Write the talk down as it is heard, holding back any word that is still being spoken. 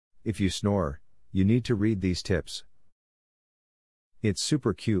If you snore, you need to read these tips. It's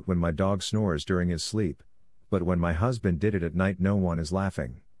super cute when my dog snores during his sleep, but when my husband did it at night, no one is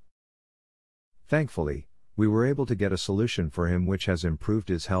laughing. Thankfully, we were able to get a solution for him which has improved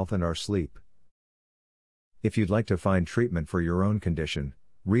his health and our sleep. If you'd like to find treatment for your own condition,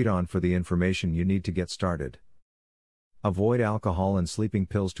 read on for the information you need to get started. Avoid alcohol and sleeping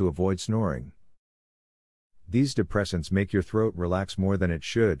pills to avoid snoring. These depressants make your throat relax more than it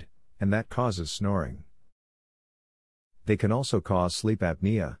should, and that causes snoring. They can also cause sleep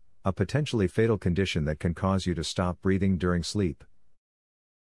apnea, a potentially fatal condition that can cause you to stop breathing during sleep.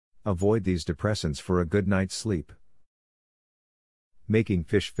 Avoid these depressants for a good night's sleep. Making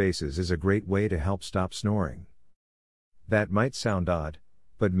fish faces is a great way to help stop snoring. That might sound odd,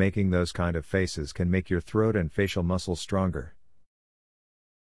 but making those kind of faces can make your throat and facial muscles stronger.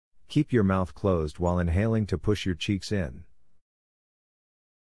 Keep your mouth closed while inhaling to push your cheeks in.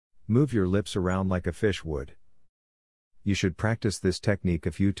 Move your lips around like a fish would. You should practice this technique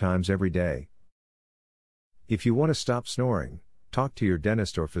a few times every day. If you want to stop snoring, talk to your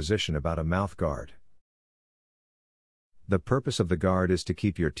dentist or physician about a mouth guard. The purpose of the guard is to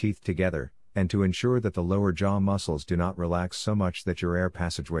keep your teeth together, and to ensure that the lower jaw muscles do not relax so much that your air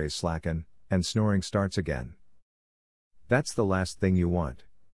passageways slacken, and snoring starts again. That's the last thing you want.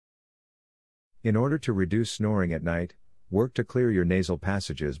 In order to reduce snoring at night, work to clear your nasal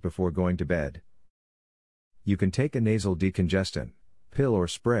passages before going to bed. You can take a nasal decongestant, pill or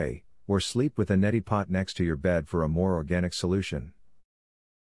spray, or sleep with a neti pot next to your bed for a more organic solution.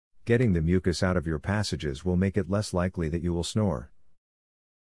 Getting the mucus out of your passages will make it less likely that you will snore.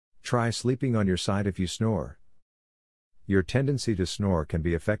 Try sleeping on your side if you snore. Your tendency to snore can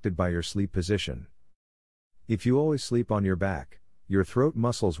be affected by your sleep position. If you always sleep on your back, your throat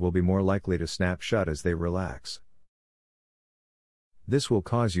muscles will be more likely to snap shut as they relax. This will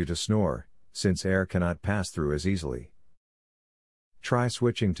cause you to snore, since air cannot pass through as easily. Try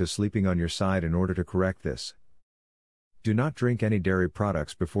switching to sleeping on your side in order to correct this. Do not drink any dairy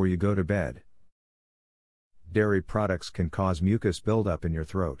products before you go to bed. Dairy products can cause mucus buildup in your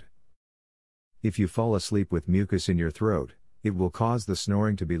throat. If you fall asleep with mucus in your throat, it will cause the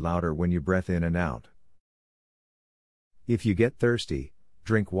snoring to be louder when you breath in and out. If you get thirsty,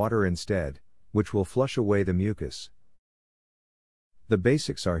 drink water instead, which will flush away the mucus. The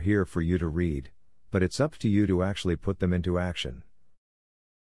basics are here for you to read, but it's up to you to actually put them into action.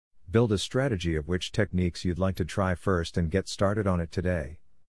 Build a strategy of which techniques you'd like to try first and get started on it today.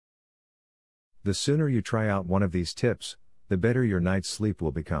 The sooner you try out one of these tips, the better your night's sleep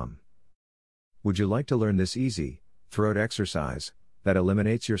will become. Would you like to learn this easy, throat exercise that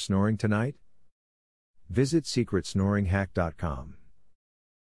eliminates your snoring tonight? Visit secretsnoringhack.com.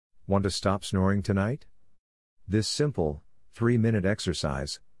 Want to stop snoring tonight? This simple, 3-minute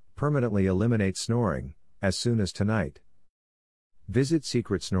exercise permanently eliminates snoring as soon as tonight. Visit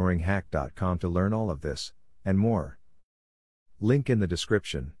secretsnoringhack.com to learn all of this and more. Link in the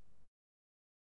description.